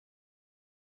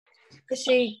Is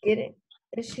she getting?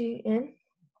 Is she in?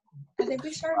 I think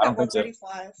we started at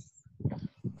 1:35.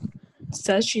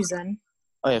 Says she's in.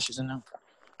 Oh yeah, she's in now.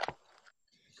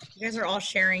 You guys are all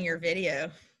sharing your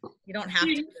video. You don't have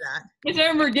to do that. Miss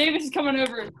Amber Davis is coming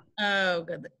over. Oh,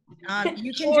 good.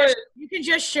 You can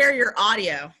just share your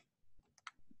audio.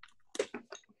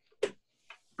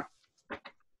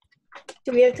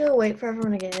 Do we have to wait for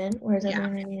everyone to get in, or is everyone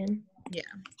already in? Yeah.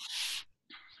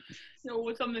 So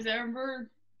what's up, Miss Amber?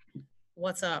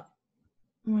 What's up?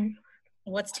 Oh my God.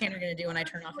 What's Tanner gonna do when I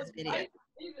turn off his video?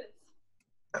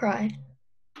 Cry.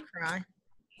 Cry.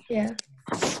 Yeah.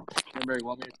 Remember, you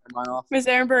want me to turn mine off? Miss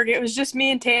Ehrenberg, it was just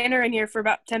me and Tanner in here for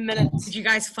about 10 minutes. Did you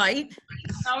guys fight?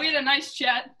 Oh, we had a nice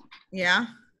chat. Yeah.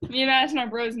 Me and Madison are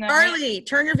bros now. Charlie,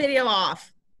 turn your video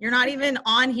off. You're not even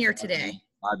on here today.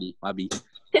 My beat.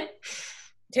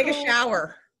 Take a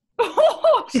shower.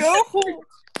 Oh, no.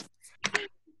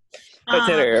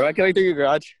 Tanner, am I coming through your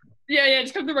garage? Yeah,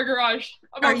 just come through my garage.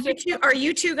 Are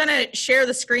you two gonna share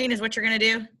the screen is what you're gonna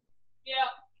do? Yeah.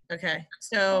 Okay,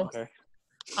 so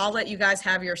I'll let you guys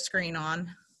have your screen on.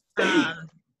 The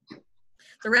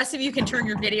rest of you can turn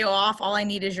your video off. All I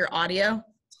need is your audio.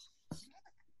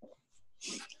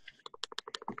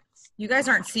 You guys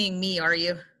aren't seeing me, are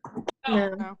you?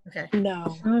 No. Okay.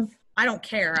 No. I don't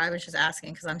care. I was just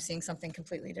asking because I'm seeing something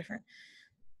completely different.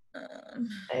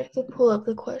 I have to pull up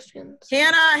the questions.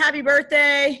 Hannah, happy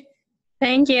birthday.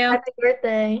 Thank you. Happy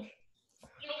birthday.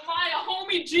 Yo, Maya,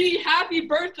 homie G, happy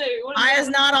birthday. Maya's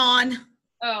not on.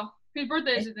 Oh, whose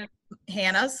birthday is it then?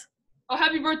 Hannah's. Oh,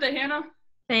 happy birthday, Hannah.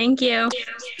 Thank you.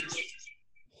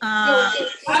 I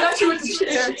thought you was a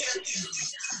chair.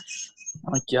 Oh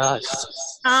my gosh.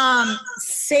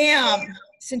 Sam,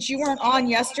 since you weren't on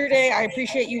yesterday, I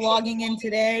appreciate you logging in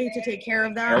today to take care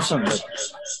of that.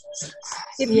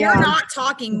 If you're not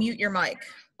talking, mute your mic.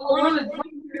 Oh, we're on the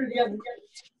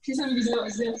she's going to be doing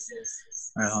like this.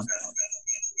 All right, hold on.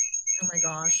 Oh my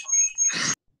gosh.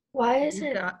 Why is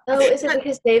it? Oh, is it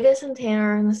because Davis and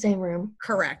Tanner are in the same room?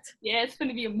 Correct. Yeah, it's going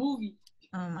to be a movie.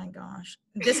 Oh my gosh.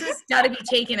 This has got to be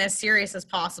taken as serious as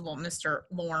possible, Mr.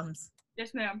 Lorms.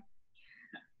 Yes, ma'am.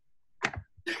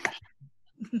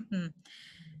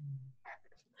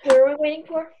 Who are we waiting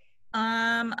for?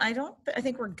 I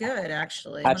think we're good,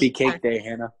 actually. Happy cake day,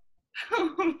 Hannah.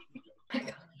 Oh my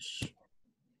gosh.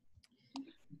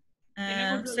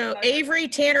 So Avery,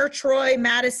 Tanner, Troy,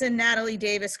 Madison, Natalie,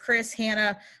 Davis, Chris,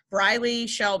 Hannah, Briley,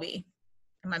 Shelby.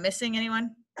 Am I missing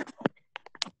anyone? I'm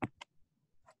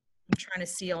trying to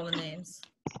see all the names.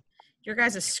 Your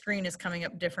guys' screen is coming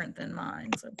up different than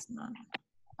mine, so it's not.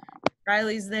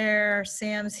 Riley's there.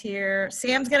 Sam's here.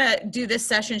 Sam's going to do this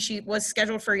session. She was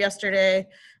scheduled for yesterday,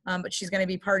 but she's going to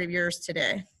be part of yours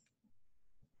today.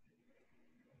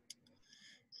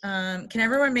 Can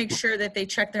everyone make sure that they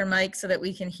check their mic so that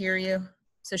we can hear you?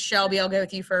 So Shelby, I'll go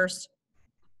with you first.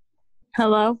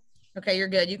 Hello. Okay, you're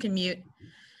good. You can mute.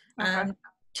 Okay.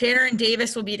 Tanner and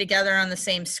Davis will be together on the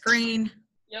same screen.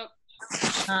 Yep.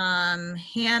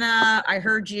 Hannah, I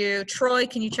heard you. Troy,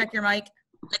 can you check your mic?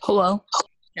 Hello.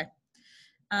 Okay.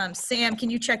 Sam, can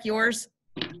you check yours?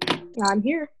 I'm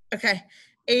here. Okay.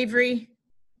 Avery.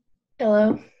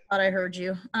 Hello. Thought I heard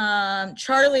you.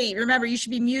 Charlie, remember you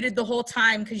should be muted the whole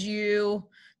time because you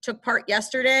took part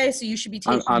yesterday, so you should be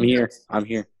taking I'm here. notes. I'm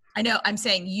here. I know. I'm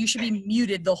saying you should be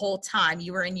muted the whole time.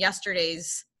 You were in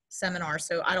yesterday's seminar,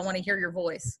 so I don't want to hear your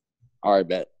voice. All right,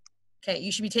 bet. Okay,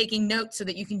 you should be taking notes so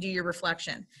that you can do your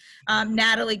reflection.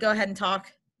 Natalie, go ahead and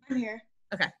talk. I'm here.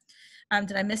 Okay.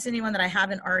 Did I miss anyone that I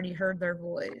haven't already heard their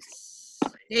voice?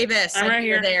 Davis, I'm I right think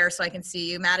you're here. there so I can see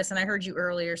you. Madison, I heard you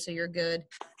earlier, so you're good.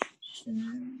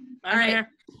 All right. Here.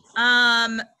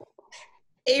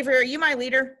 Avery, are you my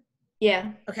leader?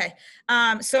 Yeah. Okay.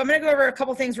 So I'm going to go over a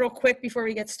couple things real quick before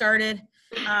we get started.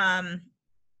 Guys,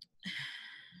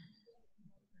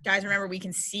 remember, we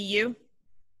can see you.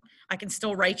 I can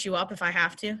still write you up if I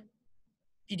have to. If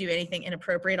you do anything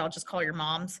inappropriate, I'll just call your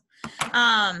moms.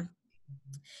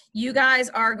 You guys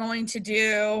are going to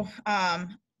do,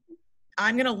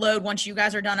 I'm going to load, once you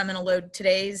guys are done, I'm going to load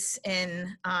today's and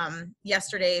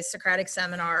yesterday's Socratic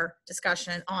seminar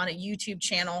discussion on a YouTube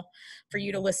channel for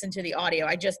you to listen to the audio.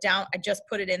 I just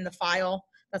put it in the file.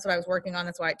 That's what I was working on.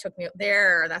 That's why it took me up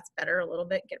there. That's better a little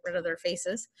bit. Get rid of their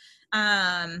faces.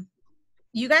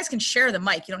 You guys can share the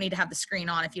mic. You don't need to have the screen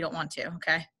on if you don't want to,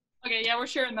 okay? Okay, yeah, we're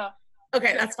sharing the.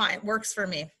 Okay, that's fine. Works for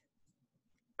me.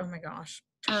 Oh my gosh.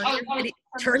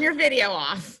 Turn your video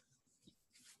off.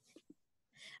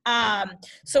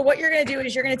 So what you're going to do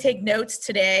is you're going to take notes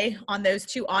today on those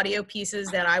two audio pieces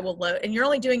that I will load, and you're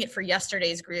only doing it for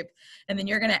yesterday's group, and then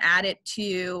you're going to add it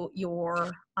to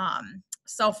your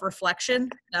self-reflection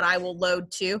that I will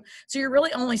load too. So you're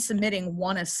really only submitting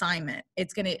one assignment.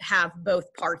 It's going to have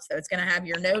both parts though. It's going to have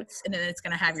your notes and then it's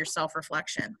going to have your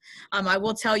self-reflection. I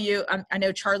will tell you, I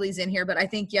know Charlie's in here, but I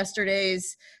think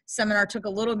yesterday's seminar took a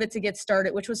little bit to get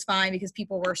started, which was fine because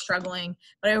people were struggling.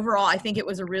 But overall, I think it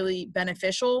was a really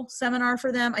beneficial seminar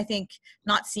for them. I think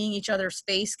not seeing each other's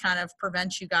face kind of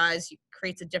prevents you guys,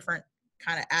 creates a different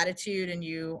kind of attitude and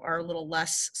you are a little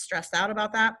less stressed out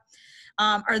about that.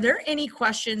 Are there any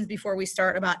questions before we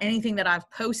start about anything that I've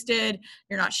posted?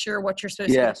 You're not sure what you're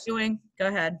supposed to be doing? Go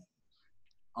ahead.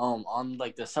 On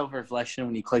like the self-reflection,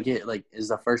 when you click it, like is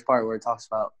the first part where it talks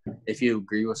about if you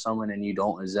agree with someone and you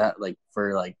don't, is that like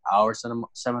for like our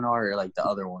seminar or like the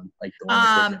other one, like the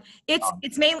one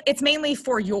it's mainly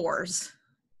for yours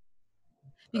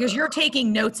because you're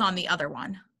taking notes on the other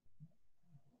one.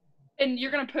 And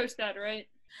you're going to post that, right?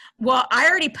 Well, I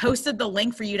already posted the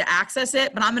link for you to access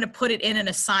it, but I'm going to put it in an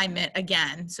assignment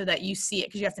again so that you see it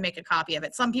because you have to make a copy of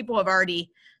it. Some people have already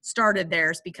started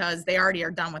theirs because they already are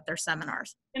done with their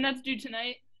seminars. And that's due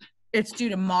tonight? It's due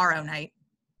tomorrow night.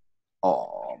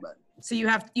 Oh, man. So you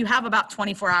have about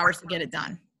 24 hours to get it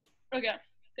done. Okay.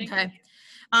 Thank you.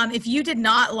 If you did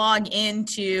not log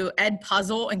into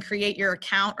Edpuzzle and create your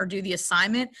account or do the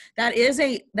assignment, that is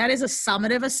a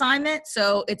summative assignment.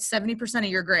 So it's 70% of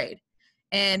your grade.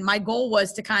 And my goal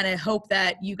was to kind of hope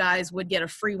that you guys would get a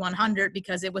free 100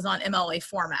 because it was on MLA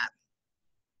format.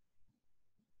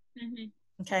 Mm-hmm.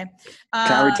 Okay.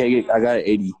 Can I retake it? I got an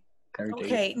 80.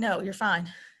 Okay. No, you're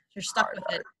fine. You're stuck with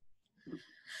it.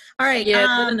 All right. Yeah,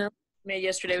 the announcement you made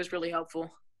yesterday was really helpful.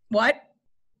 What?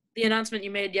 The announcement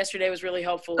you made yesterday was really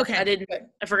helpful. Okay.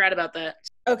 I forgot about that.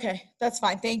 Okay, that's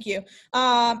fine. Thank you.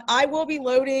 I will be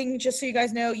loading, just so you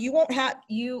guys know,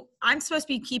 I'm supposed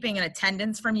to be keeping an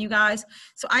attendance from you guys.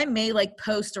 So I may like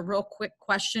post a real quick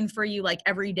question for you like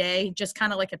every day, just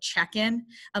kind of like a check-in,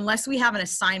 unless we have an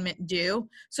assignment due.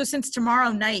 So since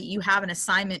tomorrow night you have an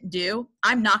assignment due,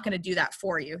 I'm not going to do that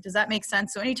for you. Does that make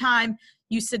sense? So anytime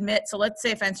you submit, so let's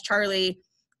say if Charlie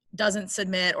doesn't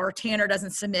submit or Tanner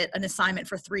doesn't submit an assignment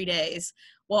for 3 days.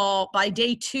 Well, by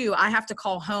day 2, I have to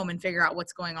call home and figure out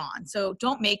what's going on. So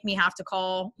don't make me have to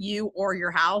call you or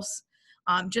your house.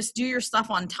 Just do your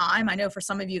stuff on time. I know for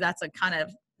some of you, that's a kind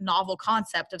of novel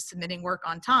concept of submitting work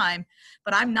on time,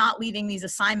 but I'm not leaving these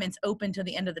assignments open to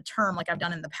the end of the term like I've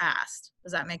done in the past.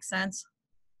 Does that make sense?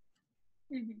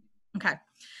 Mm-hmm. Okay.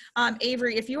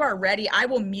 Avery, if you are ready, I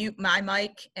will mute my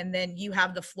mic and then you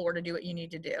have the floor to do what you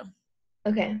need to do.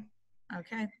 Okay.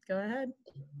 Okay, go ahead.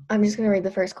 I'm just going to read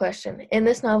the first question. In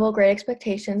this novel, Great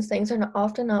Expectations, things are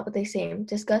often not what they seem.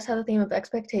 Discuss how the theme of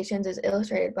expectations is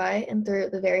illustrated by and through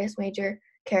the various major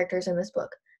characters in this book.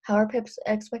 How are Pip's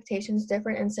expectations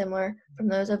different and similar from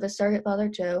those of his surrogate father,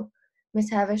 Joe,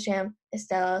 Miss Havisham,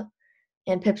 Estella,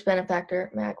 and Pip's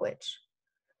benefactor, Magwitch?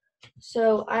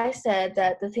 So I said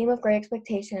that the theme of Great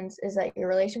Expectations is that your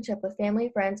relationship with family,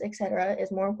 friends, etc.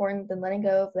 is more important than letting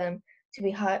go of them to be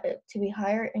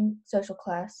higher in social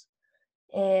class.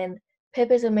 And Pip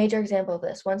is a major example of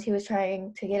this. Once he was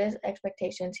trying to get his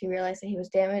expectations, he realized that he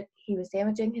was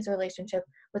damaging his relationship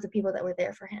with the people that were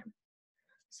there for him.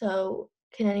 So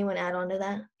can anyone add on to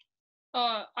that?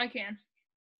 I can.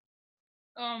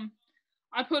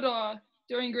 I put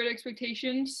during Great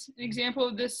Expectations, an example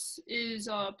of this is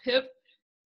Pip.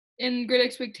 In Great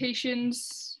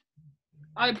Expectations,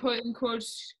 I put in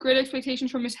quotes, Great Expectations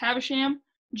from Miss Havisham.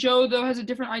 Joe, though, has a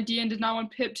different idea and does not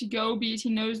want Pip to go because he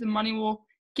knows the money will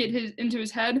get into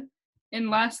his head. And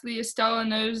lastly, Estella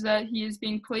knows that he is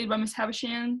being played by Miss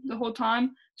Havisham the whole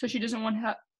time, so she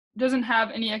doesn't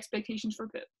have any expectations for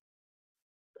Pip.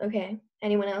 Okay.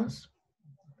 Anyone else?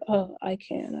 I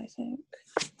can, I think.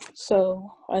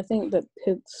 So I think that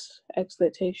Pip's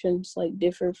expectations like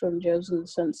differ from Joe's in the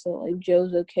sense that like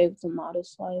Joe's okay with a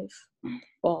modest life,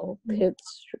 while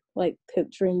Pip's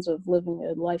dreams of living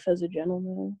a life as a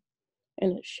gentleman,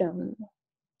 and it's shown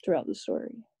throughout the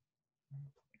story.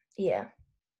 Yeah.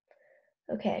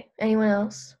 Okay. Anyone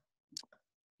else?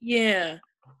 Yeah.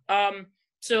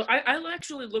 So I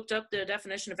actually looked up the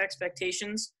definition of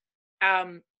expectations,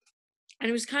 and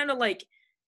it was kind of like,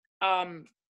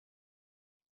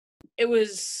 it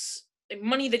was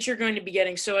money that you're going to be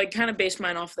getting. So I kind of based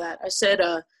mine off that. I said,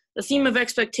 the theme of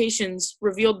expectations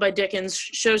revealed by Dickens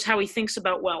shows how he thinks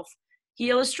about wealth. He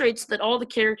illustrates that all the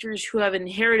characters who have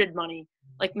inherited money,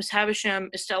 like Miss Havisham,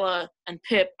 Estella, and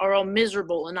Pip, are all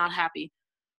miserable and not happy,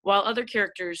 while other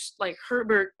characters, like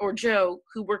Herbert or Joe,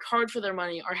 who work hard for their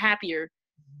money, are happier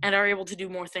and are able to do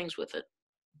more things with it.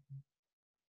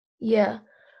 Yeah.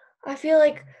 I feel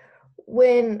like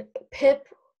when Pip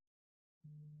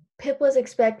was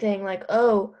expecting, like,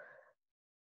 oh,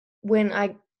 when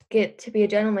I get to be a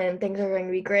gentleman, things are going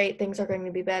to be great, things are going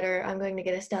to be better, I'm going to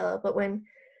get a Stella. But when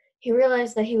he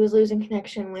realized that he was losing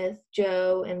connection with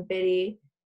Joe and Biddy,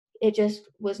 it just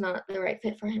was not the right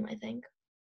fit for him, I think.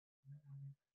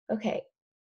 Okay,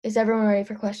 is everyone ready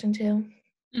for question 2?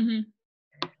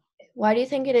 Mm-hmm. Why do you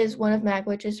think it is one of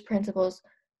Magwitch's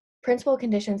principal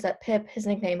conditions that Pip, his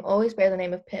nickname, always bear the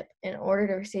name of Pip in order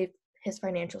to receive his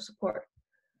financial support?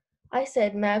 I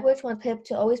said Magwitch wants Pip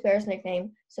to always bear his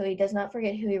nickname so he does not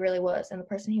forget who he really was and the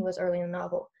person he was early in the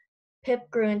novel.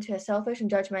 Pip grew into a selfish and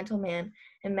judgmental man,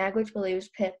 and Magwitch believes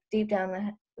Pip deep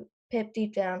down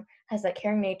has that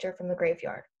caring nature from the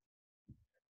graveyard.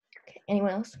 Okay,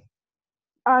 anyone else?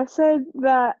 I said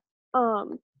that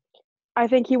I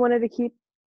think he wanted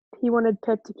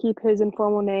Pip to keep his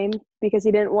informal name because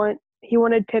he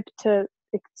wanted Pip to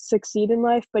succeed in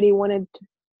life, but he wanted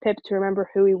Pip to remember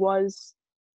who he was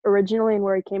originally and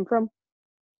where he came from.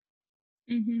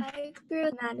 Mm-hmm. I agree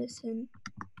with Madison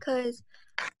because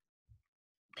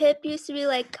Pip used to be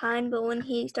like kind, but when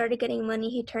he started getting money,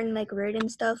 he turned like rude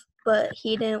and stuff. But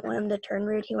he didn't want him to turn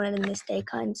rude; he wanted him to stay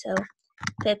kind. So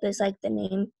Pip is like the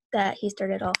name that he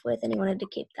started off with, and he wanted to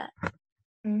keep that.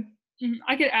 Mm-hmm.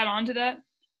 I could add on to that.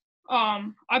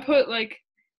 I put like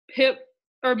Pip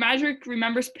or Magic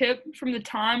remembers Pip from the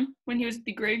time when he was at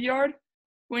the graveyard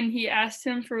when he asked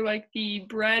him for like the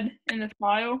bread and the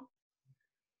file,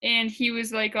 and he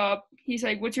was like, he's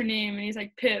like, "What's your name?" And he's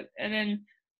like, "Pip." And then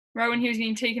right when he was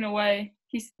getting taken away,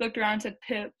 he looked around and said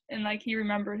Pip, and like he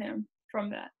remembered him from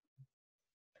that.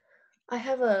 I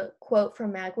have a quote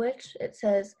from Magwitch. It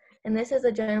says, "And this is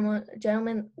a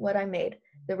gentleman what I made,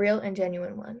 the real and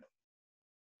genuine one."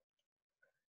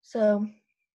 So,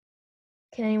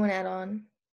 can anyone add on?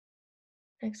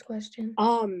 Next question.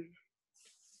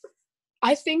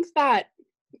 I think that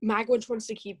Magwitch wants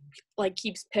to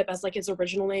keeps Pip as like his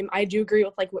original name. I do agree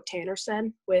with like what Tanner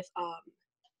said with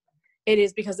it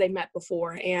is because they met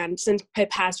before, and since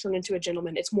Pip has turned into a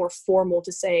gentleman, it's more formal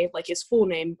to say like his full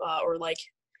name or like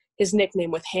his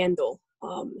nickname with handle.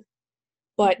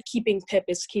 But keeping Pip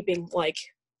is keeping like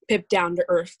Pip down to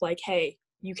earth, like, hey,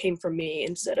 you came from me,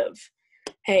 instead of,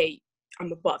 hey,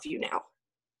 I'm above you now.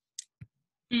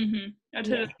 Mm-hmm.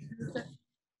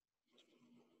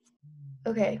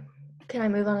 Okay, can I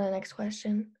move on to the next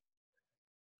question?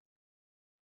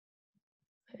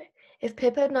 Okay. If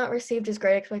Pip had not received his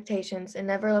great expectations and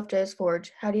never left Joe's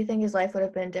Forge, how do you think his life would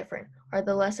have been different? Are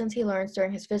the lessons he learns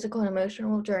during his physical and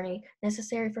emotional journey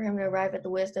necessary for him to arrive at the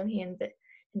wisdom he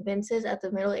evinces at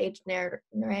the middle-aged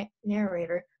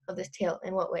narrator of this tale?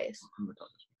 In what ways?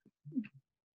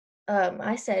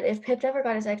 I said, if Pip never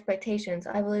got his expectations,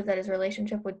 I believe that his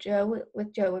relationship with Joe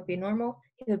would be normal.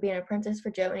 He would be an apprentice for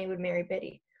Joe, and he would marry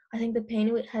Biddy. I think the pain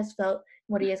he has felt and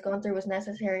what he has gone through was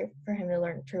necessary for him to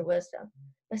learn true wisdom.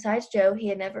 Besides Joe,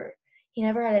 he never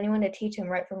had anyone to teach him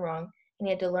right from wrong, and he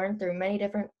had to learn through many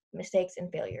different mistakes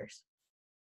and failures.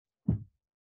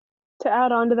 To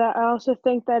add on to that, I also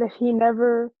think that if he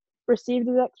never received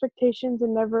his expectations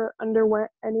and never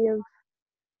underwent any of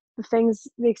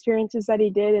the experiences that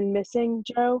he did in missing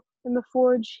Joe in the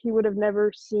Forge, he would have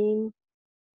never seen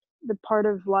the part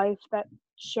of life that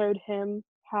showed him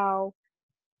how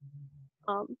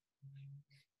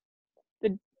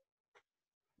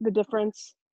the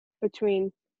difference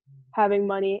between having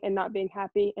money and not being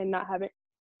happy, and not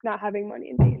having money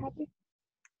and being happy.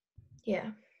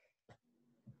 Yeah.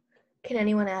 Can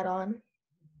anyone add on?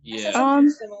 Yeah.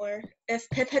 Similar. If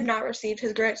Pip had not received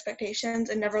his great expectations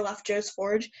and never left Joe's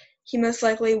Forge, he most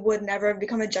likely would never have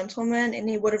become a gentleman, and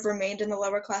he would have remained in the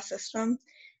lower class system.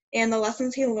 And the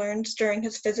lessons he learned during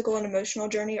his physical and emotional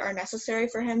journey are necessary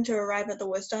for him to arrive at the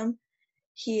wisdom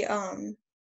he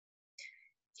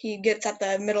gets at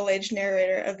the middle-aged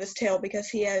narrator of this tale, because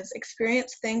he has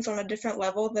experienced things on a different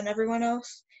level than everyone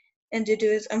else, and due to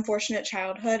his unfortunate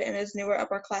childhood and his newer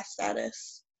upper-class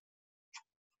status.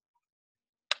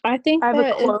 I think I have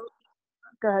that a quote.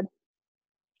 Go ahead.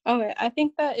 Okay, I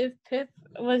think that if Pip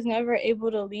was never able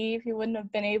to leave, he wouldn't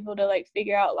have been able to like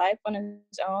figure out life on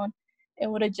his own,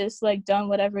 and would have just like done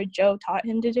whatever Joe taught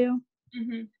him to do.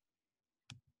 Mm-hmm.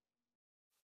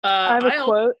 I have a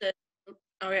quote.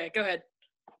 Okay, go ahead.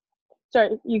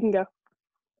 Sorry, you can go.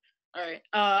 All right.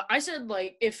 I said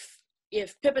like if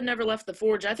Pip had never left the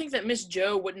Forge, I think that Miss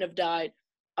Joe wouldn't have died,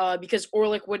 because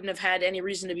Orlick wouldn't have had any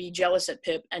reason to be jealous at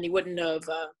Pip, and he wouldn't have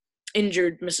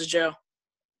injured Mrs. Joe.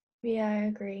 Yeah, I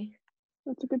agree.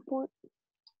 That's a good point.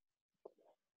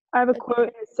 I have a quote.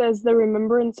 It says, "The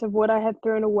remembrance of what I had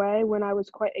thrown away when I was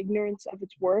quite ignorant of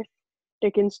its worth."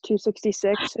 Dickens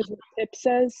 266 is what Pip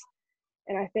says,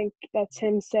 and I think that's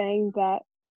him saying that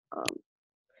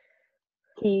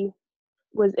he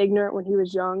was ignorant when he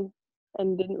was young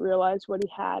and didn't realize what he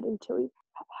had until he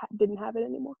didn't have it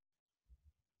anymore.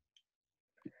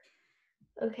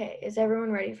 Okay, is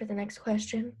everyone ready for the next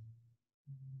question?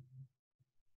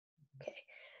 Okay.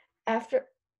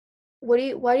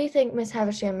 Why do you think Miss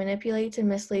Havisham manipulates and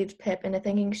misleads Pip into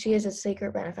thinking she is a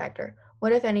secret benefactor?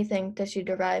 What, if anything, does she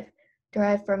derive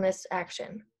from this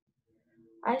action?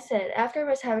 I said, after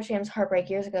Miss Havisham's heartbreak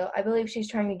years ago, I believe she's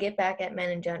trying to get back at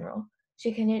men in general.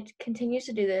 She continues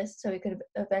to do this so he could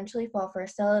eventually fall for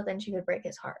Estella, then she could break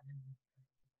his heart.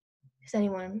 Does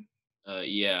anyone?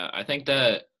 Yeah, I think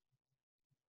that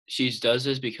she does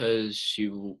this because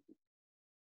she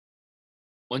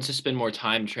wants to spend more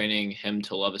time training him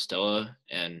to love Estella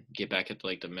and get back at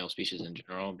like the male species in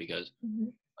general, because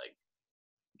like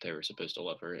they were supposed to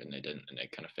love her and they didn't, and they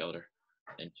kind of failed her,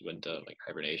 and she went to like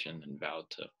hibernation and vowed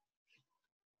to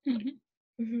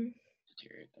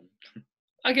deteriorate them.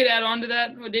 I could add on to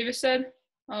that what Davis said.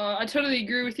 I totally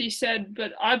agree with what he said,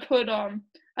 but I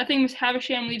think Miss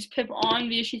Havisham leads Pip on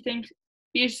because she think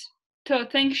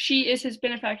she is his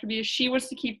benefactor, because she wants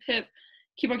to keep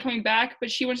on coming back,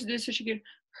 but she wants to do this so she could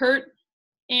hurt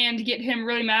and get him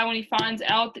really mad when he finds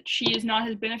out that she is not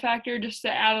his benefactor, just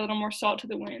to add a little more salt to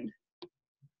the wind.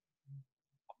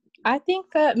 I think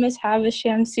that Miss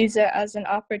Havisham sees it as an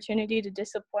opportunity to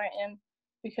disappoint him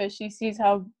because she sees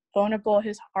how vulnerable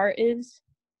his heart is.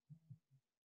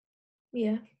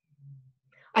 Yeah.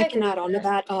 I can add on to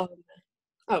that.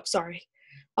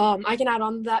 I can add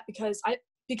on to that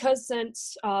because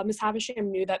since Miss Havisham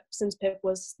knew that since Pip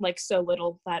was like so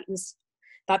little that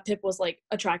Pip was like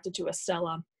attracted to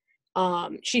Estella,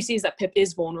 she sees that Pip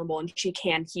is vulnerable and she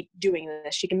can keep doing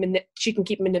this. She can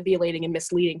keep manipulating and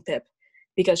misleading Pip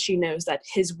because she knows that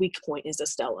his weak point is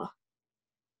Estella.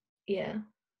 Yeah,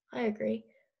 I agree.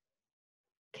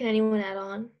 Can anyone add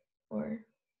on or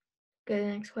go to the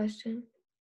next question?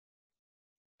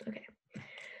 Okay.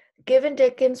 Given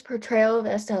Dickens' portrayal of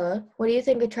Estella, what do you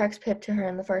think attracts Pip to her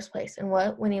in the first place? And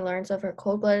what, when he learns of her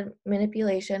cold-blooded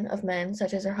manipulation of men,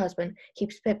 such as her husband,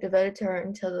 keeps Pip devoted to her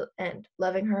until the end,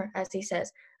 loving her, as he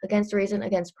says, against reason,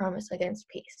 against promise, against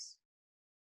peace?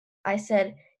 I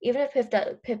said, even if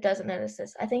Pip doesn't notice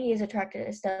this, I think he is attracted to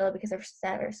Estella because of her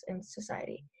status in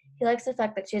society. He likes the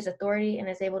fact that she has authority and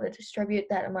is able to distribute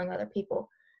that among other people.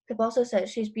 Pip also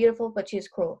says she's beautiful, but she's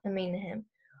cruel and mean to him.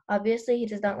 Obviously, he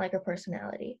does not like her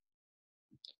personality.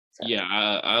 So. Yeah,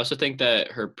 I also think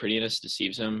that her prettiness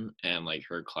deceives him, and like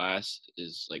her class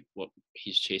is like what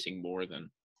he's chasing more than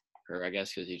her, I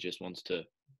guess, because he just wants to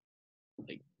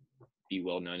like be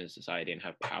well known in society and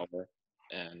have power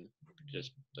and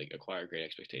just like acquire great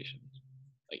expectations.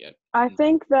 I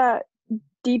think that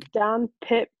deep down,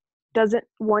 Pip doesn't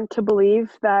want to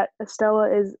believe that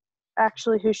Estella is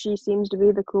actually who she seems to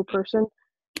be, the cool person,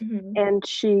 and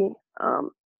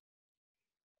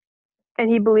and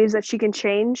he believes that she can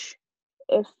change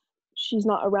if she's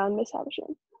not around Miss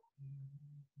Havisham.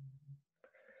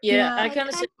 Yeah, I kind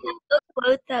of a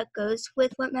quote that goes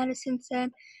with what Madison said.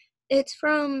 It's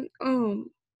from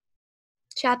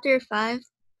chapter 5,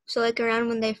 so like around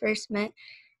when they first met,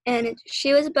 and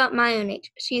she was about my own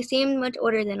age. She seemed much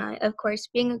older than I, of course,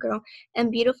 being a girl,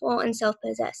 and beautiful and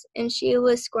self-possessed, and she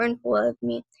was scornful of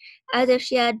me, as if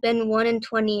she had been 1 in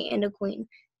 20 and a queen.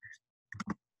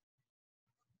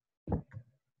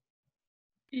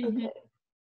 Okay.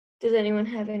 Does anyone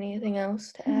have anything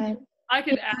else to add? I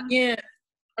could add. Yeah.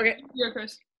 Okay. Yeah,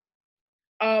 Chris.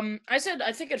 I said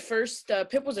I think at first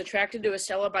Pip was attracted to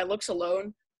Estella by looks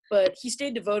alone, but he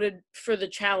stayed devoted for the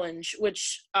challenge,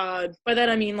 which by that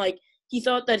I mean like he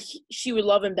thought that she would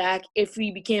love him back if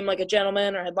he became like a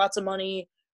gentleman or had lots of money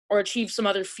or achieved some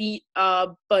other feat.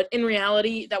 But in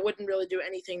reality, that wouldn't really do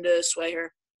anything to sway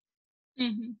her.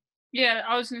 Yeah,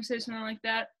 I was gonna say something like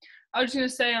that. I was gonna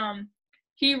say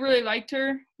he really liked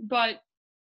her, but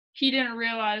he didn't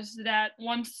realize that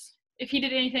if he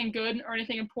did anything good or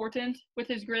anything important with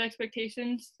his great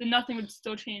expectations, then nothing would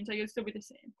still change. Like, it would still be the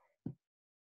same.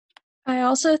 I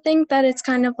also think that it's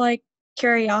kind of like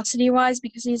curiosity-wise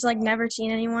because he's like never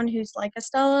seen anyone who's like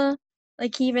Estella.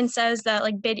 Like, he even says that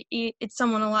like Biddy, it's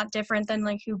someone a lot different than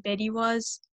like who Biddy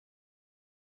was.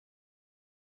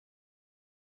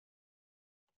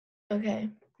 Okay,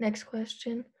 next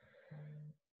question.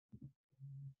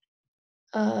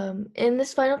 In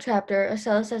this final chapter,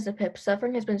 Estella says to Pip,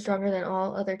 suffering has been stronger than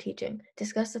all other teaching.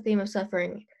 Discuss the theme of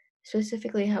suffering,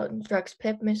 specifically how it instructs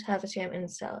Pip, Miss Havisham, and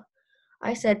Estella.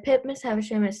 I said, Pip, Miss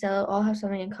Havisham, and Estella all have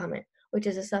something in common, which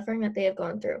is the suffering that they have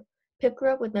gone through. Pip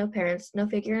grew up with no parents, no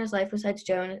figure in his life besides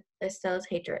Joe and Estella's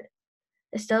hatred.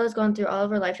 Estella has gone through all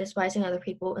of her life despising other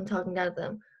people and talking down to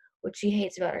them, which she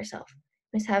hates about herself.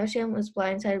 Miss Havisham was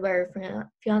blindsided by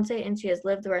her fiancé, and she has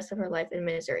lived the rest of her life in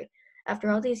misery. After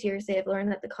all these years, they have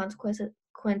learned that the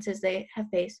consequences they have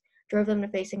faced drove them to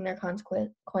facing their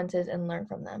consequences and learn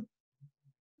from them.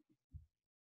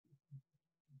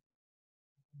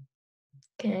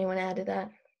 Can anyone add to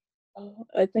that?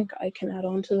 I think I can add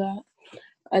on to that.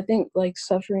 I think like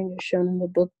suffering is shown in the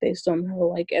book based on how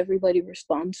like everybody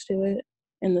responds to it,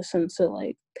 in the sense that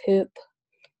like Pip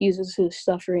uses his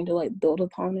suffering to like build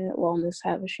upon it, while Miss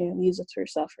Havisham uses her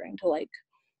suffering to like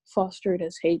foster it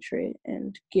as hatred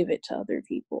and give it to other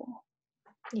people.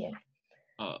 Yeah.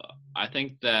 I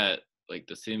think that like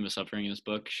the theme of suffering in this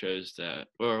book shows that,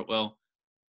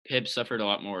 Pip suffered a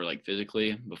lot more like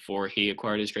physically before he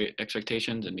acquired his great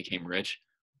expectations and became rich,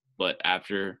 but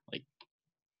after like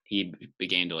he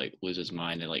began to like lose his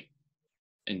mind and like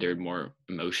endured more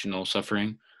emotional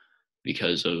suffering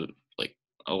because of like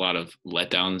a lot of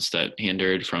letdowns that he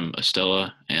endured from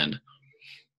Estella and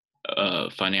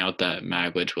finding out that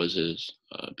Magwitch was his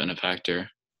benefactor.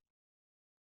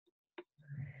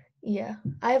 Yeah.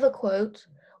 I have a quote.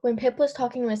 When Pip was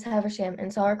talking to Miss Havisham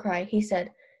and saw her cry, he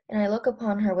said, "And I look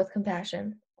upon her with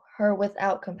compassion, her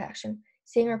without compassion,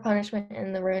 seeing her punishment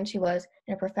in the ruin she was,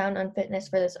 in a profound unfitness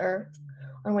for this earth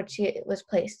on which she was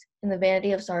placed, in the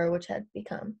vanity of sorrow which had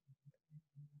become."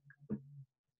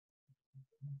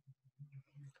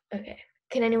 Okay.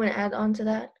 Can anyone add on to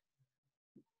that?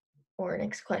 Or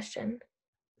next question.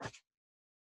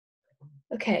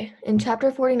 Okay. In chapter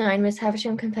 49, Miss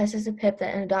Havisham confesses to Pip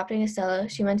that in adopting Estella,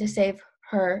 she meant to save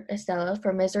her, Estella,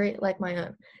 from misery like my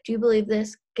own. Do you believe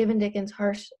this, given Dickens'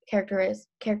 harsh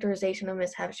characterization of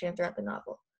Miss Havisham throughout the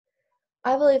novel?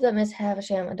 I believe that Miss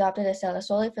Havisham adopted Estella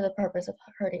solely for the purpose of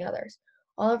hurting others.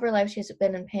 All of her life she has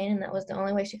been in pain, and that was the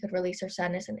only way she could release her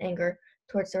sadness and anger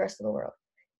towards the rest of the world.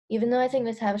 Even though I think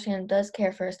Miss Havisham does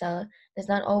care for Estella, it does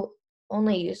not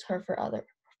only use her for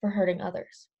hurting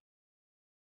others.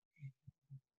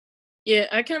 Yeah,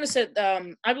 I kind of said,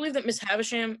 I believe that Miss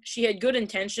Havisham, she had good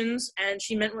intentions and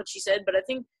she meant what she said, but I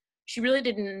think she really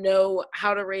didn't know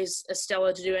how to raise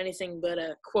Estella to do anything but,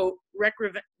 quote,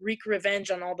 wreak revenge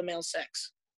on all the male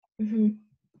sex. Mm-hmm.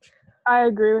 I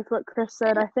agree with what Chris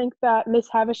said. I think that Miss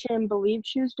Havisham believed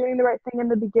she was doing the right thing in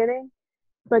the beginning,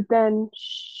 but then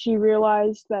she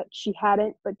realized that she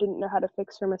hadn't, but didn't know how to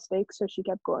fix her mistakes, so she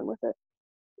kept going with it.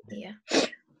 Yeah.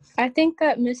 I think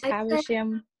that Miss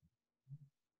Havisham...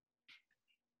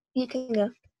 You can go.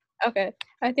 Okay.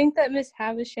 I think that Miss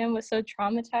Havisham was so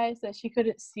traumatized that she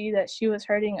couldn't see that she was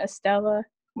hurting Estella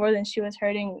more than she was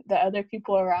hurting the other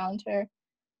people around her,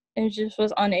 and just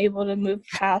was unable to move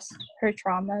past her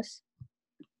traumas.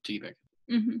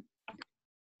 Mm-hmm.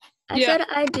 I said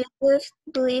I do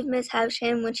believe Miss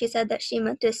Havisham when she said that she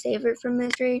meant to save her from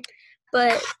misery,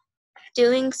 but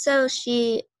doing so,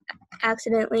 she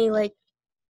accidentally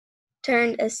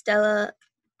turned Estella's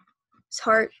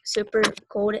heart super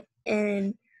cold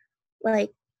and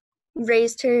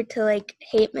raised her to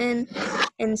hate men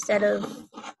instead of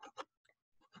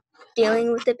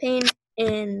dealing with the pain,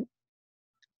 and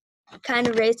kind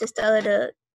of raised Estella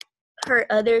to hurt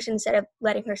others instead of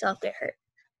letting herself get hurt.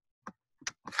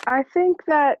 I think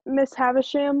that Miss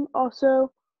Havisham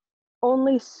also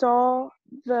only saw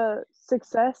the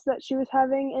success that she was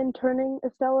having in turning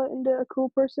Estella into a cool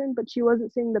person, but she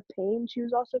wasn't seeing the pain she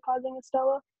was also causing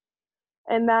Estella.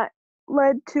 And that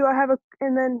led to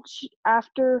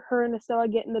after her and Estella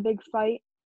get in the big fight,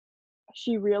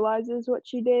 she realizes what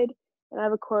she did. And I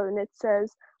have a quote, and it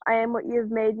says, "I am what you have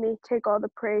made me. Take all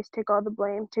the praise, take all the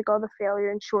blame, take all the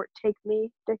failure. In short, take me."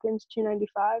 Dickens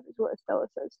 295 is what Estella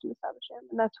says to Miss Havisham.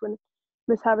 And that's when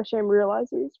Miss Havisham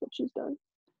realizes what she's done.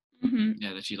 Mm-hmm.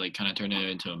 Yeah, that she kind of turned it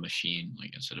into a machine,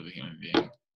 instead of a human being.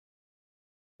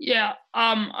 Yeah.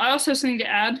 I also have something to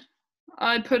add.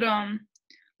 I put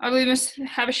I believe Miss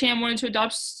Havisham wanted to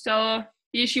adopt Stella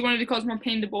because she wanted to cause more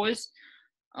pain to boys.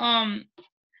 I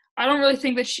don't really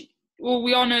think that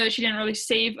we all know that she didn't really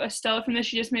save Estella from this.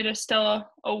 She just made Estella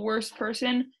a worse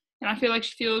person. And I feel like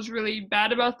she feels really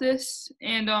bad about this.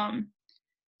 And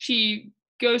she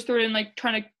goes through it and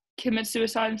trying to commit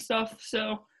suicide and stuff.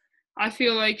 So I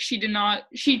feel like she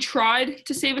tried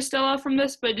to save Estella from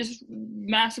this, but just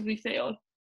massively failed.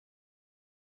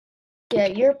 Yeah,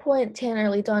 your point, Tanner,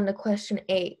 leads on to question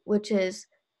 8, which is,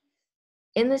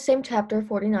 in the same chapter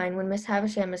 49, when Miss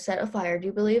Havisham is set afire, do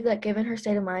you believe that given her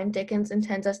state of mind, Dickens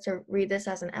intends us to read this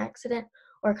as an accident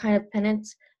or a kind of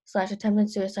penance / attempted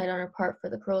suicide on her part for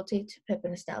the cruelty to Pip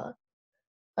and Estella?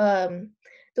 The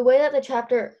way that the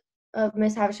chapter of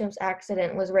Miss Havisham's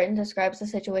accident was written describes the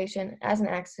situation as an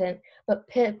accident, but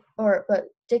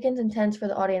Dickens intends for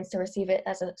the audience to receive it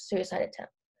as a suicide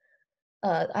attempt.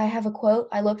 I have a quote.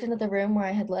 I looked into the room where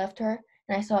I had left her,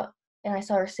 and I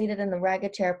saw her seated in the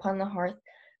ragged chair upon the hearth,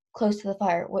 close to the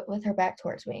fire, with her back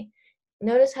towards me.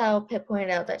 Notice how Pip pointed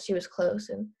out that she was close,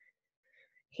 and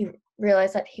he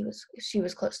realized that she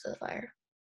was close to the fire.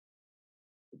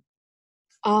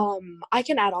 I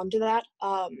can add on to that.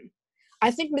 I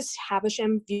think Miss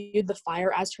Havisham viewed the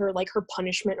fire as her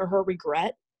punishment or her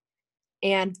regret,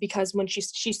 and because when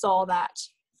she saw that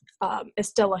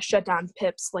Estella shut down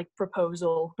Pip's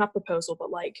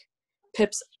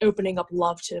Pip's opening up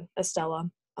love to Estella,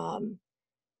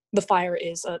 the fire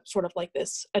is sort of like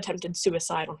this attempted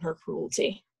suicide on her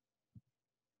cruelty.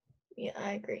 Yeah,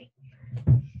 I agree.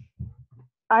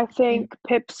 I think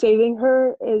Pip saving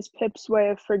her is Pip's way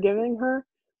of forgiving her,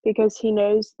 because he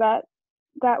knows that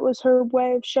that was her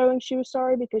way of showing she was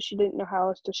sorry, because she didn't know how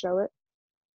else to show it.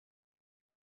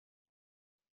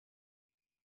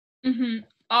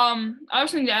 I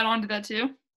was going to add on to that too.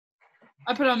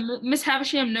 I put on Miss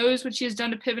Havisham knows what she has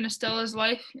done to Pip and Estella's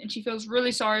life, and she feels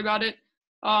really sorry about it.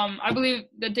 I believe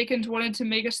that Dickens wanted to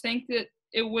make us think that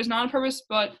it was not on purpose,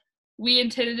 but we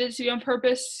intended it to be on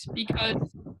purpose because,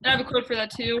 and I have a quote for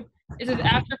that too, it says,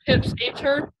 after Pip saved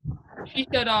her, she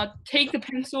said, take the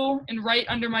pencil and write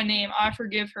under my name, I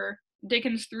forgive her.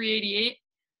 Dickens 388,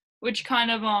 which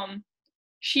kind of,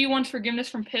 she wants forgiveness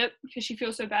from Pip because she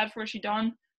feels so bad for what she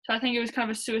done. So I think it was kind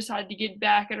of a suicide to get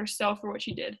back at herself for what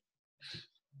she did.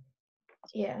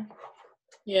 Yeah.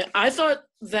 Yeah, I thought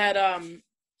that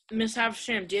Miss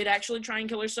Havisham did actually try and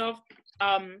kill herself.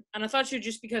 And I thought she,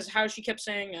 just because how she kept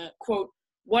saying, quote,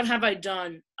 what have I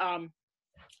done?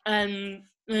 And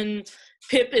then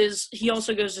Pip he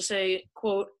also goes to say,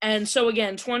 quote, and so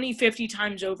again, 20, 50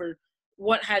 times over,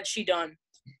 what had she done?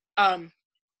 I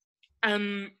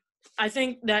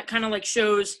think that kind of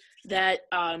shows that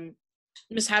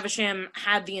Miss Havisham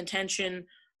had the intention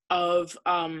of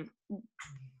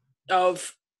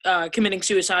committing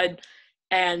suicide,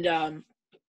 and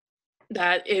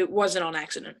that it wasn't on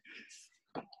accident.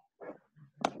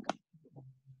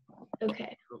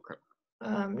 Okay.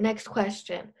 Next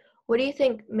question. What do you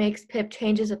think makes Pip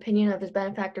change his opinion of his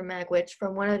benefactor Magwitch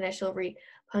from one of initial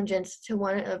repugnance to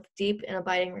one of deep and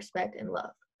abiding respect and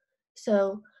love?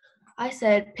 So I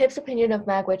said Pip's opinion of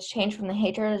Magwitch changed from the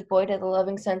hatred as boy to the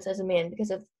loving sense as a man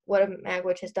because of what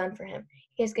Magwitch has done for him.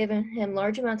 He has given him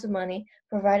large amounts of money,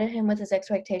 provided him with his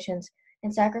expectations,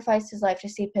 and sacrificed his life to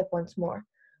see Pip once more.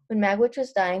 When Magwitch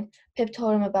was dying, Pip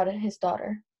told him about his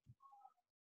daughter.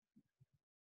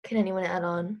 Can anyone add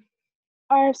on?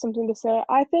 I have something to say.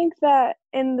 I think that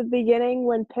in the beginning,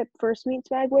 when Pip first meets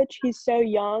Magwitch, he's so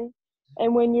young.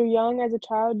 And when you're young as a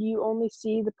child, you only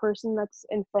see the person that's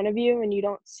in front of you, and you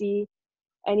don't see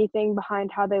anything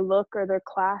behind how they look or their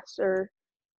class.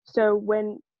 So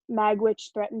when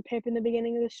Magwitch threatened Pip in the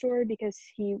beginning of the story because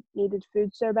he needed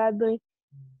food so badly,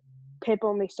 Pip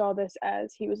only saw this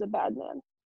as he was a bad man.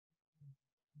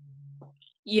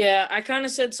 Yeah, I kind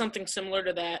of said something similar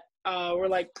to that.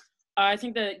 I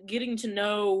think that getting to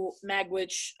know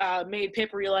Magwitch made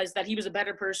Pip realize that he was a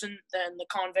better person than the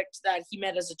convict that he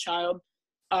met as a child,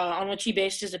 on which he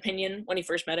based his opinion when he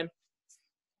first met him.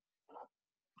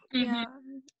 Yeah,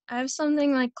 I have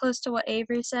something close to what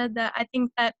Avery said, that I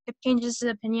think that Pip changes his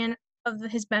opinion of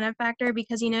his benefactor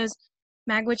because he knows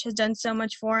Magwitch has done so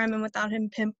much for him, and without him,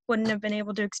 Pip wouldn't have been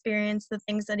able to experience the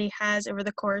things that he has over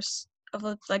the course of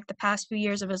the past few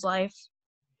years of his life.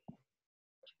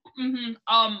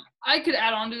 I could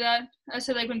add on to that. I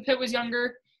said when Pip was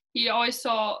younger, he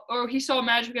saw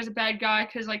Magic as a bad guy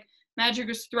because Magic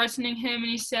was threatening him,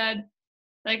 and he said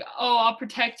oh, I'll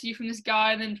protect you from this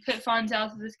guy. And then Pip finds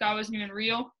out that this guy wasn't even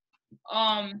real,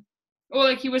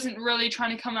 or he wasn't really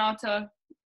trying to come out to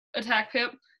attack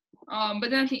Pip. But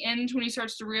then at the end, when he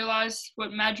starts to realize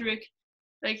what Magic,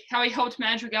 how he helped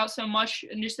Magic out so much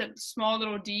in just that small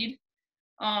little deed,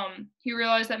 he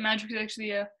realized that Magic was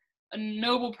actually a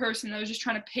noble person that was just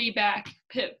trying to pay back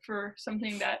Pip for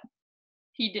something that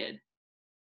he did.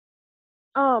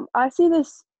 I see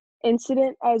this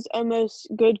incident as almost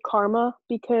good karma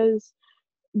because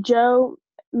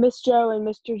Miss Joe and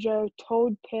Mr. Joe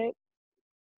told Pip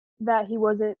that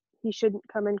he shouldn't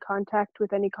come in contact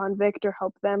with any convict or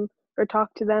help them or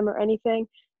talk to them or anything.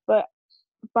 But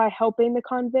by helping the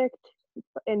convict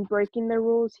and breaking their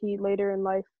rules, he later in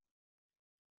life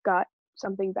got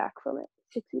something back from it,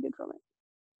 succeeded from it.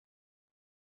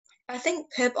 I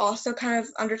think Pip also kind of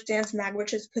understands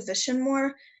Magwitch's position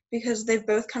more because they've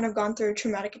both kind of gone through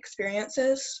traumatic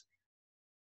experiences,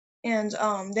 and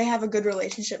they have a good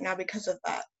relationship now because of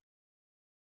that.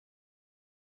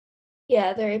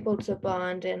 Yeah, they're able to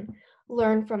bond and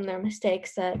learn from their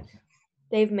mistakes that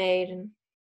they've made. And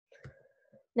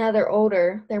Now they're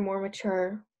older, they're more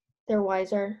mature, they're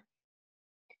wiser.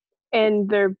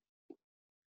 And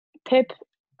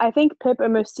I think Pip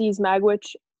almost sees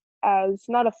Magwitch as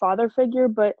not a father figure,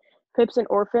 but Pip's an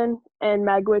orphan, and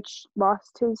Magwitch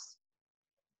lost his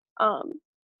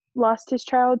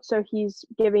child, so he's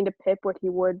giving to Pip what he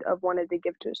would have wanted to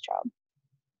give to his child.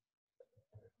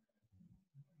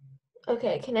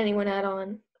 Okay, can anyone add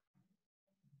on?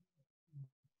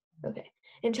 Okay.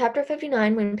 In chapter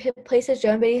 59, when Pip places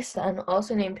Joe and Betty's son,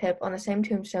 also named Pip, on the same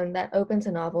tombstone that opens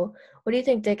the novel, what do you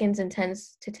think Dickens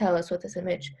intends to tell us with this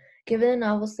image? Given the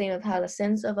novel's theme of how the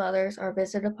sins of others are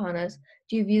visited upon us,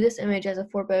 do you view this image as a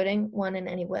foreboding one in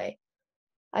any way?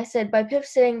 I said, by Pip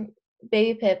sitting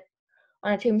baby Pip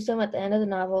on a tombstone at the end of the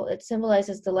novel, it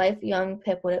symbolizes the life young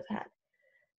Pip would have had.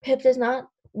 Pip does not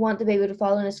want the baby to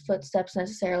follow in his footsteps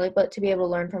necessarily, but to be able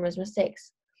to learn from his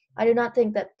mistakes. I do not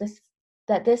think that this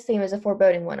theme is a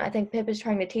foreboding one. I think Pip is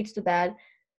trying to teach the bad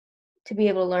to be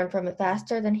able to learn from it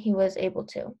faster than he was able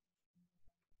to.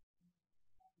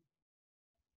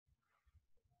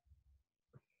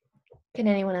 Can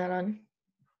anyone add on?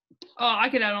 I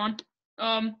could add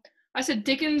on. I said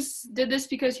Dickens did this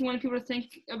because he wanted people to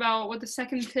think about what the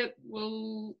second Pip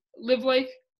will live like,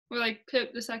 or like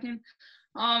Pip the second.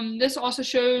 This also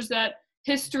shows that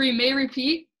history may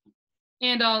repeat,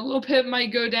 and little Pip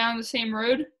might go down the same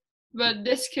road, but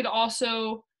this could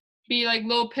also be like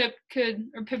little Pip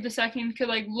or Pip the second could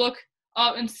like look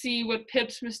up and see what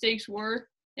Pip's mistakes were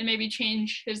and maybe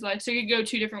change his life. So it could go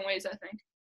two different ways, I think.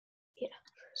 Yeah.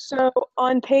 So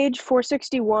on page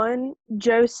 461,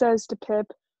 Joe says to Pip,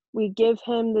 "We give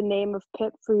him the name of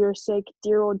Pip for your sake,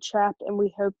 dear old chap, and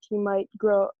we hoped he might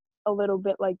grow a little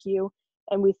bit like you,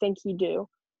 and we think he do."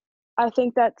 I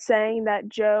think that's saying that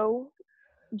Joe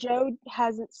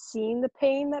hasn't seen the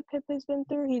pain that Pip has been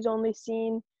through. He's only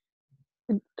seen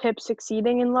Pip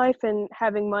succeeding in life and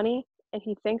having money, and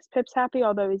he thinks Pip's happy,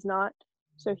 although he's not.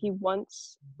 So he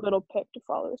wants little Pip to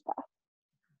follow his path.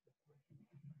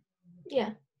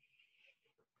 Yeah.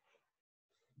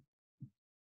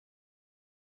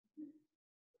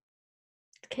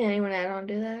 Can anyone add on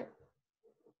to that?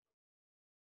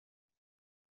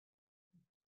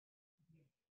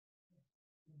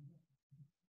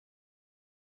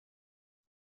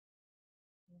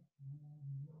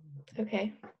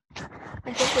 Okay.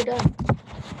 I think we're done.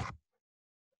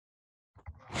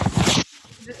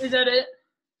 Is that it?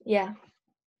 Yeah.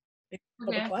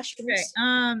 Okay.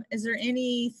 Okay. Is there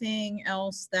anything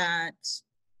else that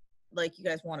like you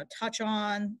guys want to touch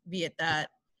on, be it that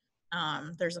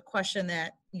there's a question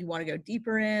that you want to go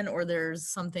deeper in, or there's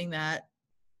something that,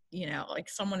 you know, like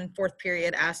someone in fourth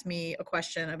period asked me a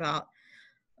question about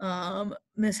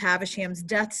Miss Havisham's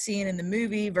death scene in the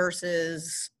movie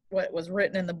versus what was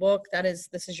written in the book.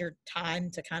 This is your time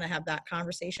to kind of have that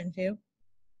conversation too.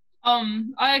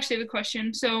 I actually have a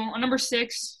question. So on number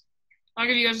 6, I'll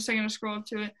give you guys a second to scroll up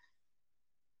to it.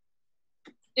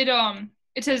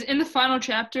 It says, in the final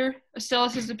chapter, Estella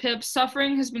says to Pip,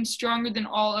 suffering has been stronger than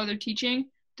all other teaching.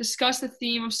 Discuss the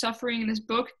theme of suffering in this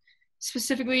book,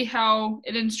 specifically how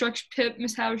it instructs Pip,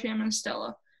 Miss Havisham, and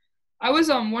Estella. I was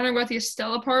wondering about the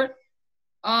Estella part.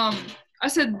 I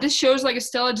said this shows like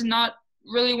Estella did not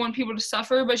really want people to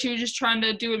suffer, but she was just trying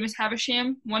to do what Miss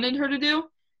Havisham wanted her to do,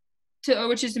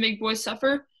 which is to make boys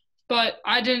suffer. But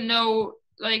I didn't know,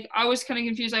 like, I was kind of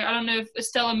confused. Like, I don't know if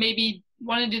Estella maybe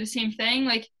wanted to do the same thing,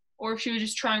 like, or if she was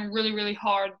just trying really, really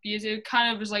hard, because it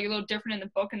kind of was like a little different in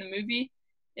the book and the movie.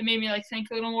 It made me like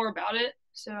think a little more about it.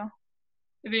 So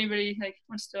if anybody like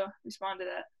wants to respond to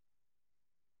that.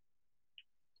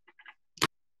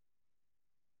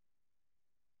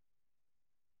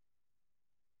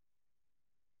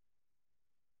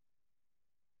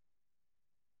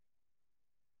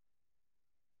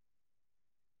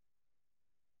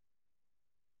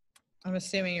 I'm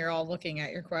assuming you're all looking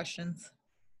at your questions.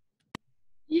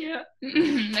 Yeah,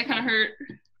 that kind of hurt.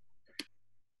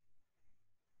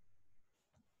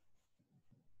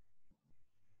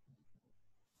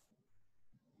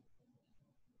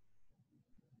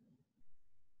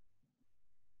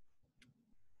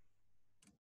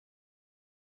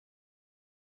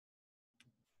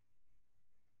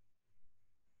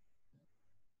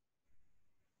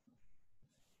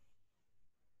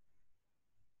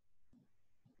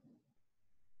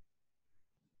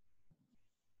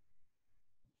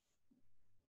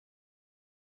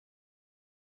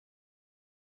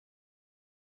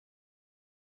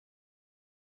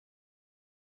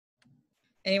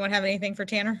 Anyone have anything for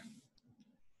Tanner?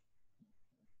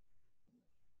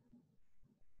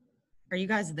 Are you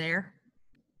guys there?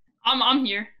 I'm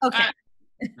here. Okay.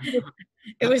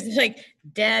 It was like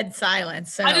dead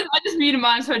silence. So I just muted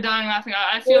mine and started dying laughing.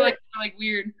 I feel like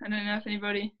weird. I don't know if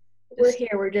anybody. We're here.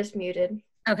 We're just muted.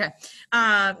 Okay.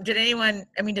 Does anyone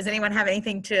have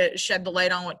anything to shed the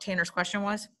light on what Tanner's question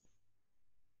was?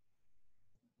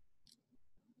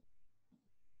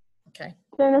 Okay.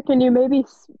 Tanner, can you maybe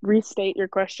restate your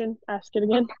question? Ask it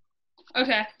again.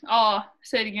 Okay, I'll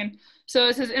say it again. So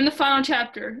it says, in the final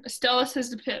chapter, Estella says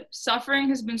to Pip, suffering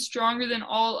has been stronger than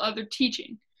all other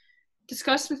teaching.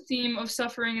 Discuss the theme of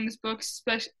suffering in this book,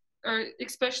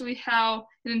 especially how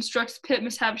it instructs Pip,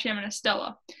 Miss Havisham, and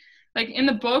Estella. Like in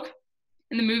the book,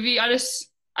 in the movie, I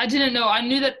didn't know. I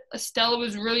knew that Estella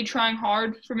was really trying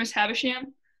hard for Miss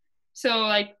Havisham. So,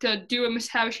 like, to do what Miss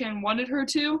Havisham wanted her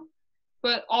to.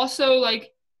 But also,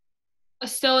 like,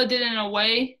 Estella did it in a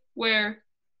way where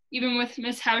even with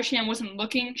Miss Havisham wasn't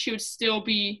looking, she would still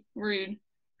be rude.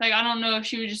 Like, I don't know if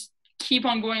she would just keep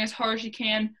on going as hard as she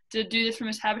can to do this for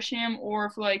Miss Havisham, or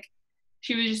if, like,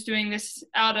 she was just doing this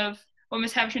out of what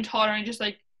Miss Havisham taught her and just,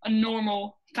 like, a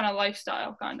normal kind of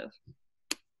lifestyle, kind of.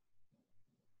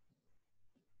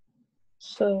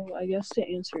 So I guess to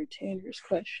answer Tanner's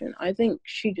question, I think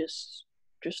she just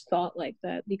thought like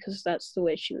that because that's the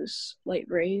way she was like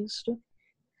raised.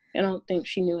 And I don't think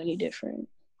she knew any different.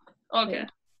 Okay.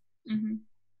 Mm-hmm.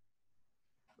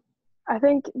 I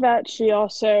think that she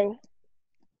also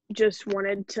just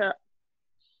wanted to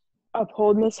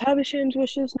uphold Miss Havisham's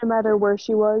wishes no matter where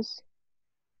she was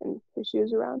and who she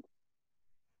was around.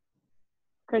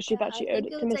 Because she thought she owed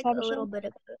it to Miss Havisham. A little bit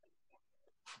of it.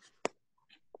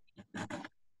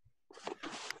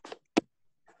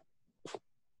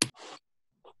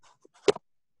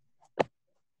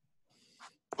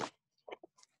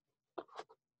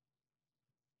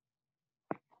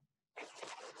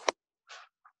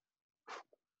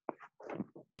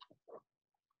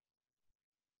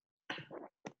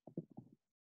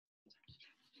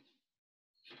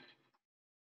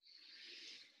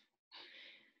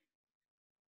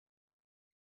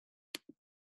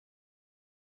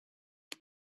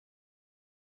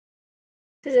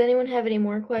 Does anyone have any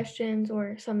more questions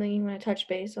or something you want to touch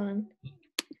base on?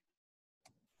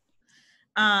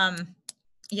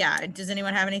 Yeah, does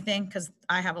anyone have anything? Because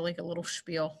I have a little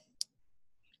spiel.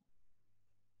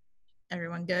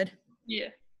 Everyone good? Yeah.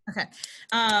 Okay.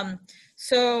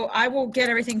 So I will get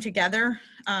everything together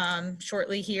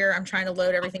shortly here. I'm trying to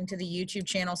load everything to the YouTube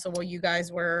channel. So while you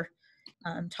guys were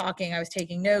talking, I was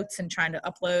taking notes and trying to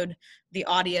upload the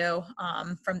audio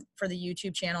for the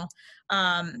YouTube channel.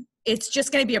 It's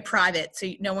just going to be a private, so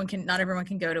not everyone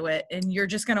can go to it. And you're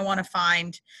just going to want to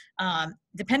find,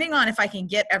 depending on if I can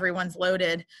get everyone's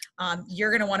loaded, you're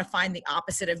going to want to find the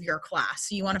opposite of your class.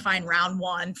 So you want to find round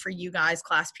 1 for you guys,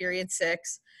 class period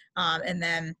 6, and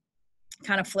then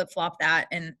kind of flip-flop that,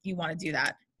 and you want to do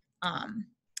that.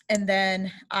 And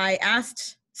then I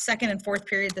asked 2nd and 4th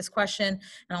period this question,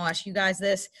 and I'll ask you guys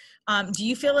this. Do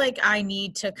you feel like I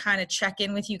need to kind of check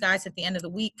in with you guys at the end of the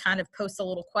week, kind of post a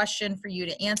little question for you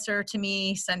to answer to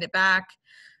me, send it back?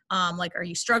 Like, are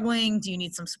you struggling? Do you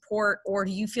need some support? Or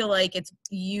do you feel like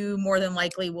you more than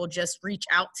likely will just reach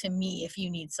out to me if you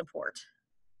need support?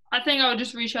 I think I would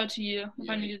just reach out to you if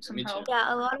I needed some help.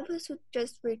 Yeah, a lot of us would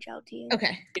just reach out to you.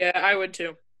 Okay. Yeah, I would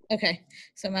too. Okay,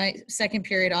 so my 2nd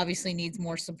period obviously needs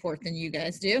more support than you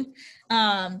guys do.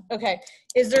 Okay,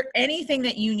 is there anything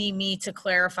that you need me to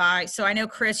clarify? So I know,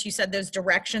 Chris, you said those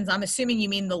directions. I'm assuming you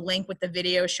mean the link with the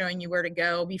video showing you where to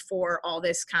go before all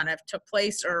this kind of took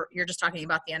place, or you're just talking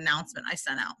about the announcement I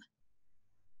sent out?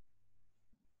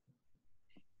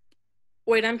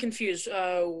 Wait, I'm confused.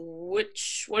 What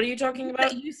are you talking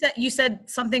about? You said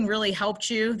something really helped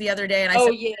you the other day, and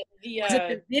was it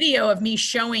the video of me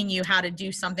showing you how to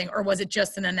do something, or was it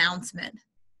just an announcement?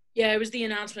 Yeah, it was the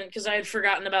announcement because I had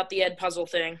forgotten about the Ed puzzle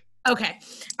thing. Okay.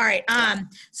 All right.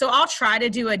 So I'll try to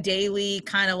do a daily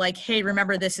kind of like, hey,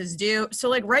 remember this is due. So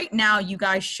like right now, you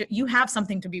guys you have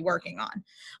something to be working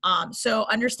on. So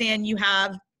understand you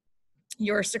have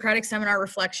your Socratic seminar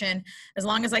reflection. As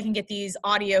long as I can get these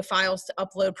audio files to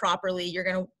upload properly, you're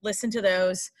going to listen to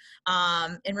those.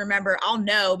 And remember, I'll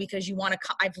know because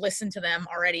I've listened to them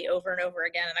already over and over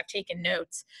again, and I've taken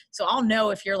notes. So I'll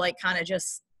know if you're like kind of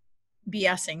just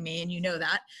BSing me, and you know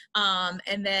that.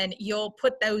 And then you'll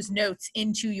put those notes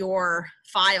into your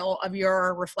file of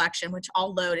your reflection, which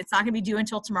I'll load. It's not going to be due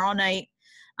until tomorrow night.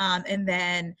 And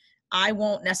then I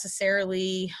won't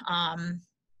necessarily,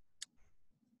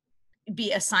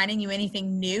 be assigning you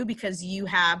anything new because you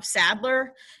have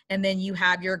Sadler and then you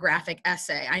have your graphic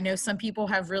essay. I know some people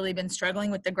have really been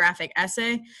struggling with the graphic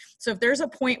essay. So if there's a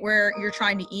point where you're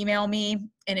trying to email me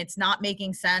and it's not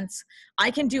making sense,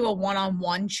 I can do a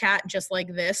one-on-one chat just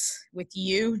like this with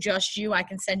you, just you. I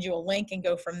can send you a link and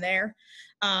go from there,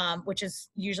 which is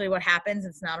usually what happens.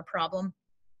 It's not a problem.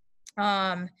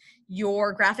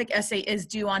 Your graphic essay is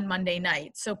due on Monday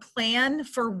night. So plan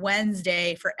for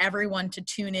Wednesday for everyone to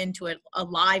tune into a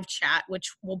live chat,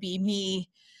 which will be me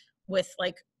with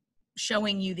like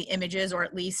showing you the images, or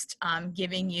at least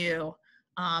giving you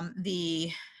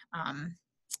the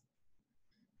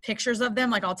pictures of them.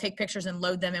 Like I'll take pictures and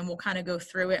load them and we'll kind of go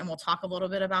through it and we'll talk a little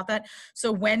bit about that.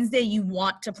 So Wednesday you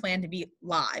want to plan to be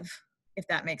live, if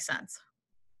that makes sense.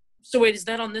 So wait, is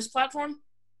that on this platform?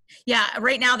 Yeah,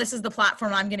 right now this is the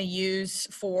platform I'm going to use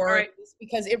for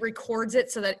because it records it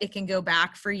so that it can go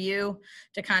back for you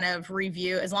to kind of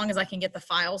review. As long as I can get the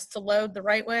files to load the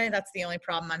right way, that's the only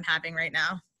problem I'm having right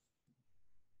now.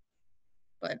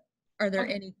 But are there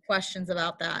any questions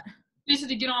about that? We have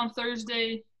to get on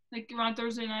Thursday, like around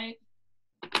Thursday night.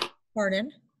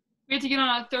 Pardon? We have to get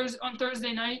on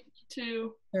Thursday night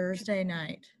to. Thursday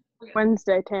night. Okay.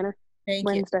 Wednesday, Tanner. Thank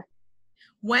Wednesday. you.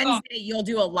 Wednesday, you'll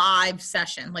do a live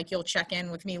session. Like you'll check in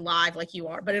with me live like you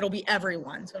are, but it'll be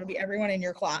everyone. So it'll be everyone in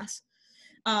your class.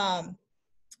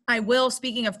 I will,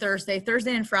 speaking of Thursday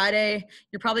and Friday,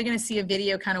 you're probably going to see a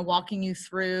video kind of walking you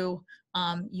through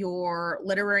your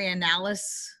literary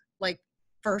analysis, like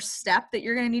first step that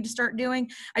you're going to need to start doing.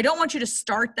 I don't want you to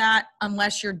start that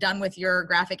unless you're done with your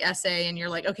graphic essay and you're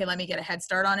like, okay, let me get a head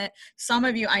start on it. Some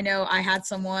of you, I know I had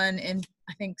someone in,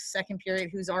 I think, second period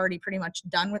who's already pretty much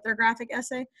done with their graphic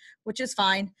essay, which is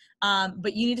fine.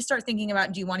 But you need to start thinking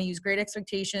about, do you want to use Great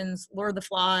Expectations, Lord of the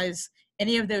Flies,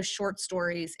 any of those short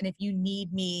stories? And if you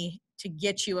need me to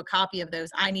get you a copy of those,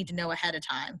 I need to know ahead of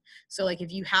time. So like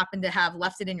if you happen to have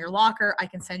left it in your locker, I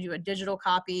can send you a digital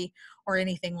copy or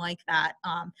anything like that.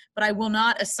 But I will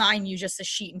not assign you just a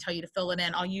sheet and tell you to fill it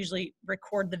in. I'll usually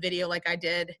record the video like I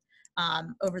did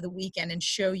over the weekend and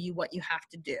show you what you have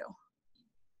to do.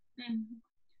 Mm-hmm.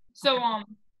 So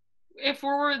if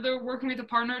we're working with a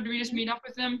partner, do we just meet up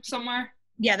with them somewhere?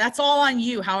 Yeah, that's all on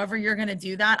you. However you're going to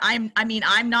do that. I'm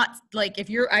not like,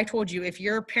 I told you, if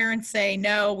your parents say,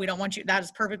 no, we don't want you, that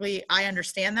is perfectly, I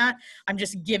understand that. I'm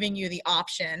just giving you the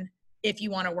option if you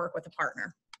want to work with a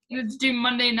partner. Let's do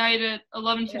Monday night at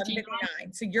 11:59.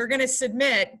 So you're going to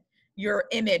submit your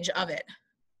image of it.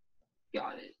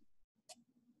 Got it.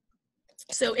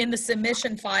 So in the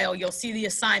submission file, you'll see the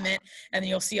assignment and then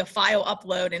you'll see a file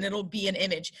upload and it'll be an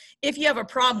image. If you have a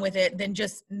problem with it, then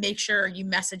just make sure you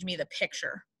message me the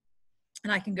picture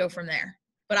and I can go from there.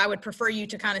 But I would prefer you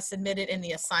to kind of submit it in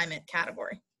the assignment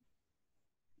category.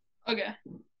 Okay.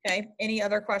 Okay. Any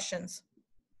other questions?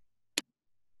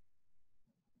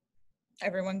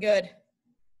 Everyone good?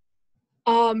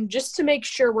 Just to make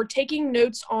sure, we're taking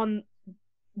notes on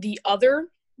the other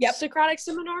Socratic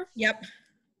seminar? Yep.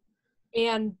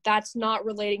 And that's not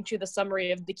relating to the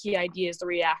summary of the key ideas, the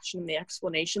reaction, and the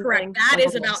explanation. Correct. Thing. That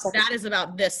is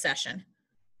about this session.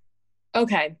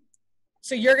 Okay.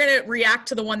 So you're going to react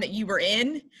to the one that you were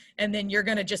in, and then you're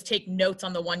going to just take notes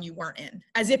on the one you weren't in.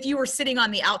 As if you were sitting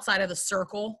on the outside of the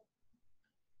circle,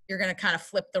 you're going to kind of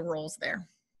flip the roles there.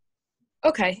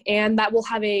 Okay. And that will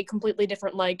have a completely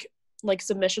different, like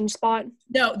submission spot?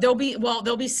 No, it'll be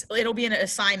an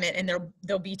assignment and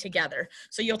they'll be together.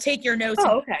 So you'll take your notes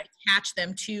and attach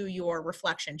them to your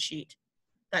reflection sheet.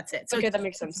 That's it. So okay, that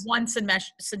makes sense. One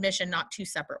submission, not two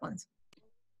separate ones.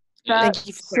 That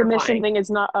submission thing is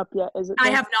not up yet, is it?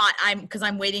 I have not. Because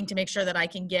I'm waiting to make sure that I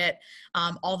can get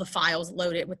all the files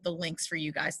loaded with the links for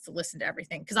you guys to listen to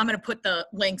everything. Because I'm going to put the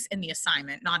links in the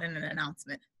assignment, not in an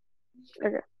announcement.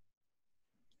 Okay.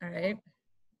 All right.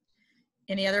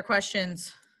 Any other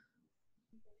questions?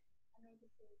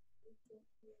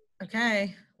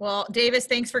 Okay. Well, Davis,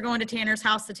 thanks for going to Tanner's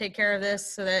house to take care of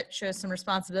this, so that shows some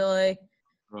responsibility.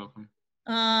 You're welcome.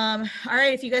 All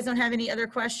right. If you guys don't have any other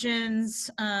questions,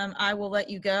 I will let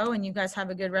you go, and you guys have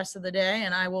a good rest of the day,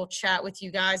 and I will chat with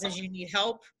you guys as you need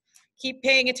help. Keep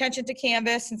paying attention to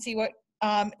Canvas and see what,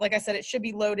 like I said, it should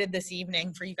be loaded this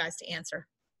evening for you guys to answer.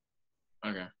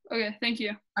 Okay. Okay. Thank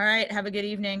you. All right. Have a good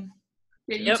evening.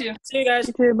 Yeah, you too. See you guys.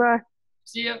 You too. Bye.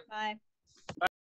 See ya. Bye.